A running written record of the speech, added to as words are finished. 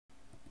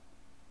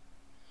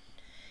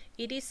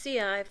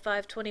EDCI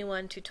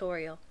 521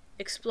 Tutorial,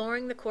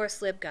 Exploring the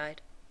Course LibGuide.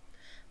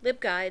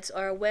 LibGuides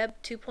are a Web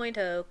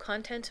 2.0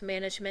 content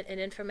management and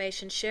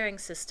information sharing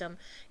system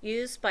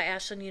used by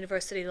Ashland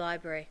University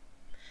Library.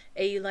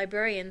 AU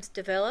librarians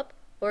develop,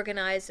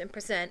 organize, and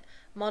present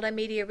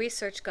multimedia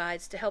research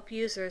guides to help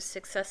users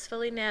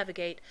successfully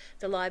navigate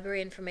the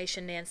library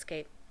information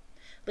landscape.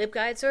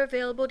 LibGuides are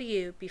available to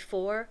you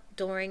before,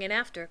 during, and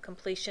after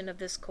completion of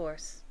this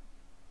course.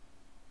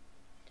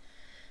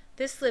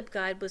 This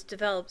LibGuide was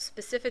developed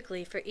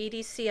specifically for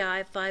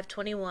EDCI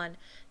 521,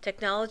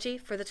 Technology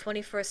for the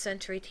 21st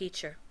Century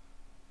Teacher.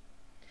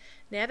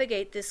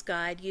 Navigate this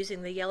guide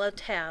using the yellow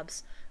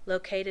tabs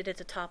located at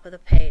the top of the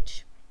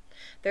page.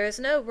 There is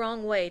no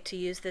wrong way to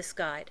use this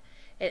guide.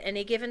 At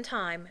any given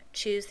time,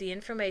 choose the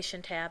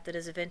Information tab that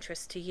is of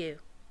interest to you.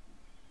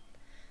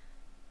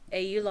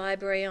 AU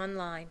Library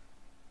Online.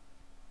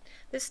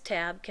 This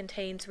tab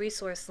contains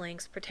resource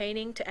links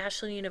pertaining to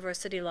Ashland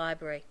University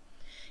Library.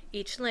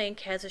 Each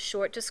link has a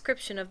short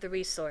description of the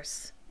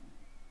resource.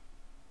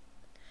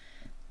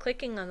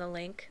 Clicking on the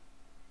link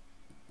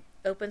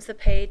opens the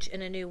page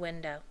in a new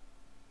window.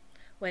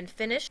 When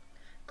finished,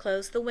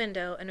 close the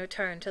window and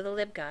return to the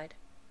LibGuide.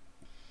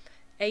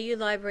 AU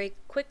Library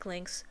Quick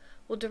Links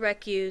will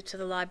direct you to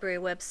the library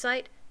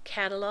website,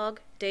 catalog,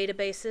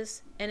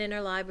 databases, and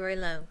interlibrary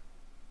loan.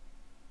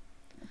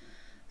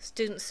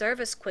 Student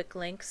Service Quick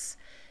Links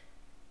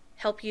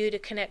help you to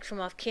connect from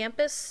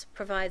off-campus,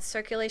 provide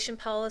circulation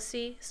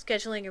policy,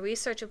 scheduling a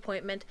research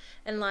appointment,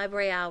 and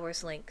library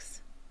hours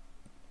links.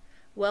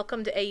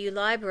 Welcome to AU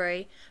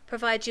Library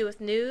provides you with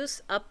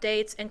news,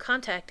 updates, and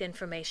contact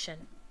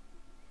information.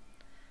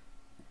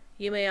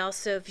 You may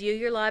also view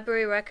your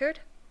library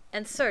record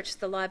and search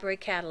the library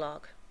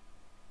catalog.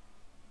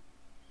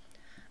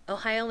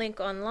 OhioLink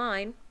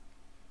Online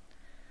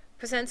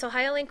presents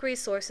OhioLink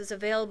resources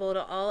available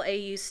to all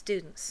AU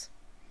students.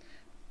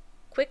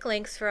 Quick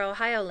links for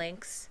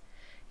OhioLinks.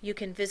 You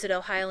can visit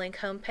OhioLink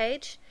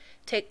homepage,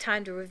 take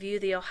time to review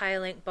the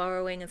OhioLink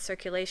borrowing and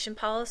circulation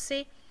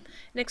policy,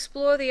 and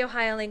explore the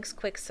OhioLinks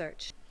quick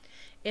search.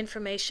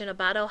 Information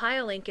about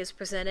OhioLink is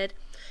presented,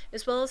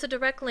 as well as a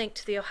direct link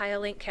to the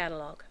OhioLink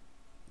catalog.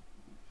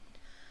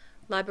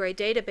 Library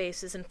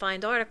databases and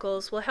find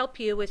articles will help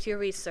you with your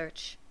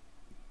research.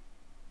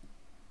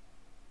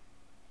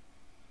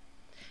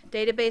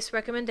 Database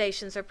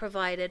recommendations are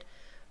provided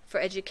for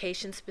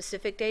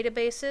education-specific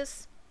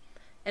databases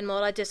and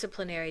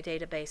multidisciplinary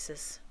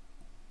databases.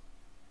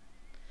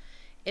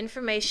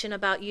 Information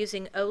about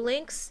using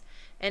OLinks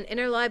and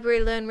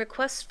interlibrary loan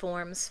request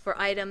forms for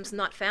items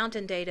not found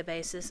in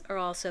databases are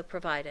also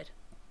provided.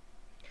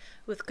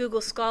 With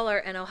Google Scholar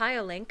and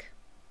OhioLink,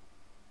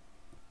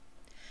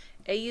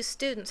 AU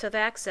students have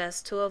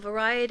access to a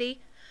variety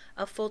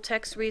of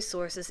full-text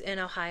resources in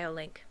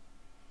OhioLink.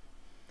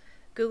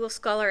 Google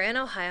Scholar and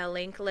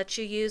OhioLink let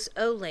you use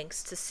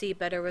OLinks to see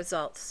better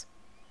results.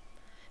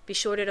 Be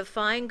sure to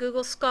define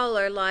Google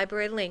Scholar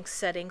library links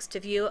settings to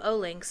view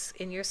OLinks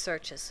in your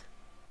searches.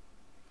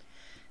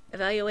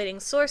 Evaluating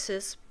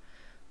Sources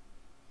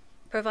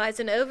provides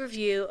an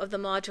overview of the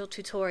module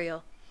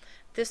tutorial.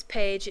 This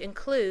page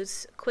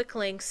includes quick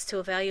links to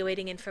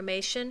evaluating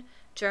information,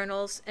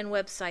 journals, and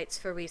websites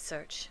for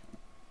research.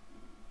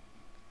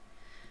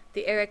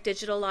 The ERIC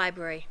Digital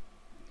Library.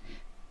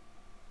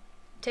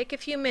 Take a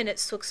few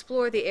minutes to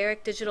explore the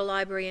ERIC Digital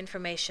Library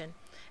information.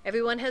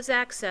 Everyone has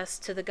access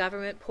to the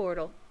government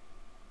portal.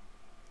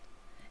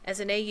 As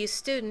an AU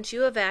student,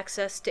 you have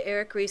access to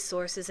ERIC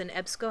resources in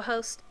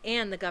EBSCOhost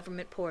and the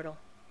government portal.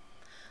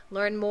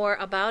 Learn more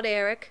about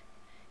ERIC,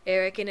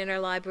 ERIC and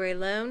Interlibrary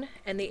Loan,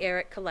 and the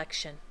ERIC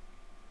Collection.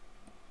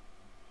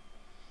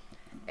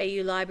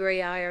 AU Library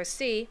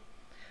IRC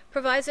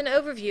provides an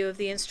overview of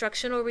the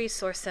Instructional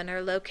Resource Center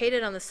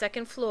located on the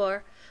second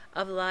floor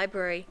of the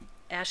library,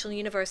 Ashland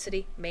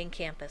University main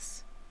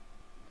campus.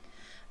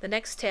 The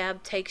next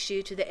tab takes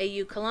you to the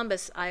AU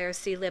Columbus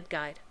IRC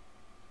LibGuide.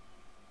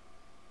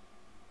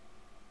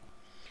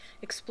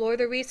 Explore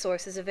the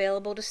resources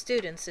available to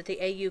students at the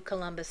AU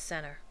Columbus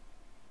Center.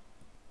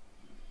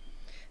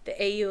 The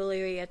AU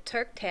Elyria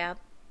Turk tab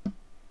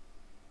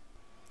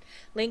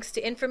links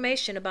to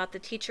information about the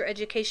Teacher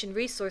Education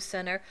Resource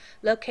Center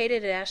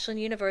located at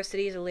Ashland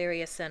University's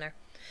Elyria Center.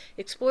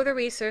 Explore the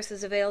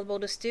resources available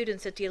to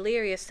students at the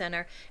Elyria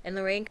Center and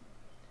Lorraine.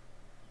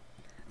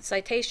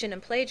 Citation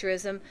and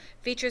Plagiarism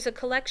features a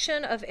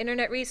collection of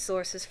Internet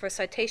resources for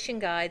citation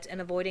guides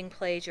and avoiding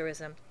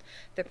plagiarism.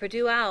 The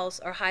Purdue Owls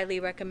are highly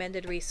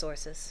recommended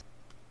resources.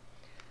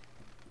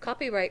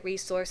 Copyright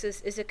Resources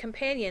is a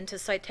companion to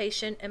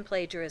citation and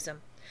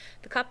plagiarism.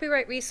 The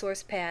Copyright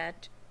Resource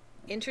Pad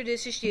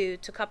introduces you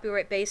to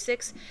copyright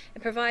basics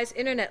and provides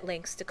Internet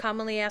links to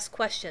commonly asked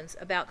questions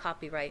about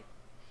copyright.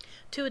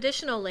 2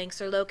 additional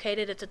links are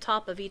located at the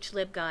top of each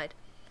LibGuide.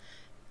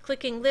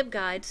 Clicking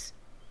LibGuides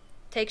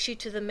takes you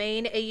to the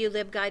main AU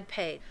LibGuide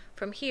page.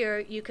 From here,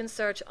 you can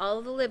search all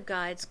of the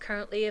LibGuides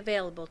currently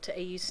available to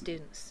AU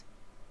students.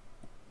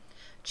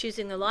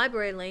 Choosing the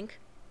library link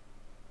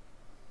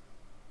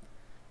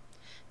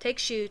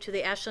takes you to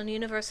the Ashland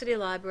University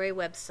Library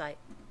website.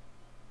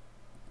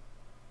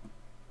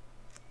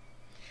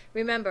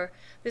 Remember,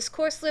 this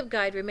course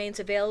LibGuide remains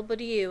available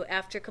to you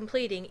after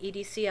completing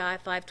EDCI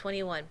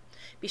 521.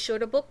 Be sure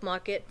to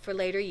bookmark it for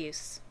later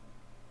use.